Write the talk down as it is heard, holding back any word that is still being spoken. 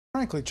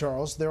frankly,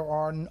 Charles, there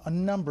are a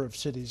number of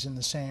cities in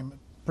the same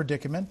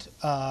predicament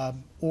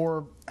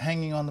or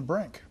hanging on the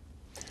brink.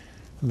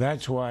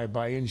 That's why,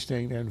 by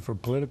instinct and for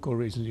political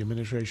reasons, the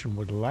administration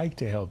would like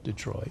to help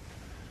Detroit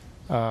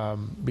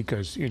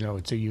because, you know,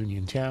 it's a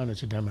union town,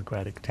 it's a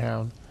Democratic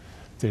town.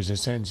 There's a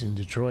sense in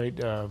Detroit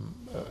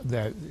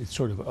that it's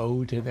sort of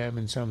owed to them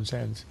in some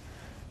sense.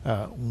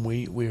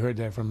 We heard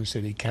that from the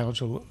city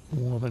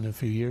councilwoman a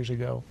few years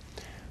ago.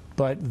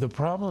 But the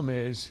problem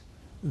is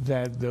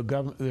that the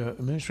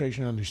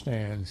administration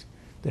understands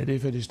that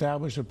if it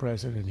establishes a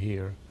precedent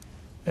here,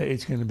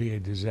 it's going to be a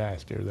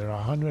disaster. There are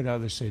 100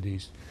 other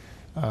cities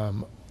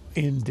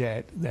in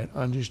debt that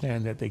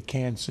understand that they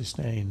can't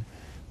sustain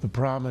the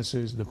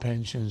promises, the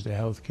pensions, the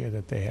health care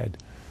that they had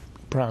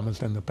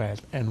promised in the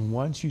past. And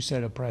once you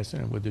set a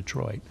precedent with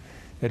Detroit,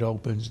 it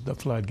opens the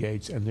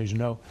floodgates, and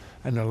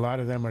and a lot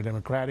of them are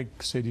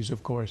Democratic cities,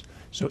 of course.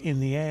 So in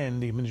the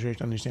end, the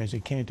administration understands they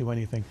can't do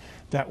anything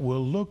that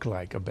will look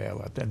like a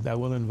bailout, that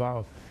will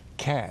involve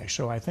cash.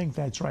 So I think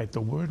that's right.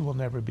 The word will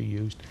never be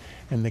used,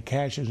 and the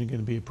cash isn't going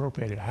to be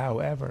appropriated.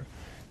 However,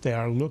 they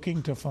are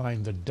looking to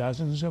find the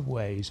dozens of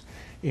ways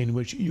in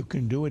which you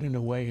can do it in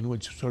a way in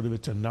which sort of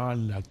it's a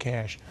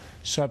non-cash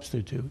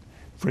substitute.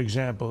 For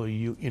example,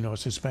 you know, a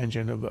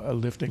suspension of a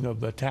lifting of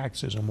the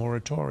taxes, a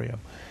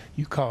moratorium.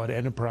 You call it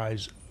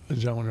enterprise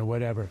zone or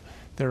whatever.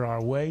 There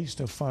are ways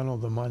to funnel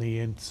the money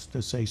in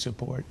to, say,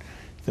 support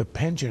the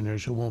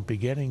pensioners who won't be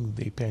getting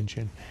the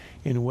pension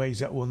in ways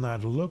that will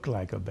not look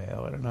like a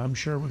bailout. And I'm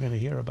sure we're going to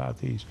hear about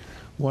these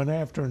one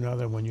after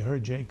another. When you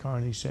heard Jay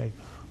Carney say,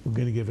 we're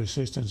going to give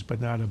assistance but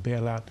not a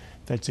bailout,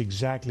 that's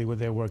exactly what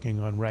they're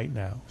working on right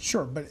now.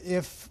 Sure, but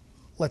if,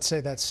 let's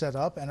say, that's set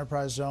up,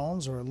 enterprise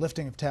zones or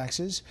lifting of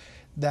taxes,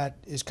 that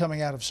is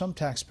coming out of some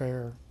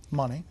taxpayer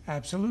money.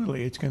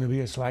 Absolutely. It's going to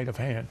be a sleight of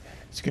hand.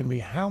 It's going to be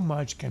how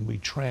much can we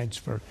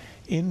transfer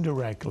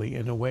indirectly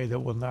in a way that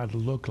will not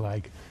look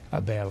like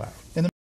a bailout.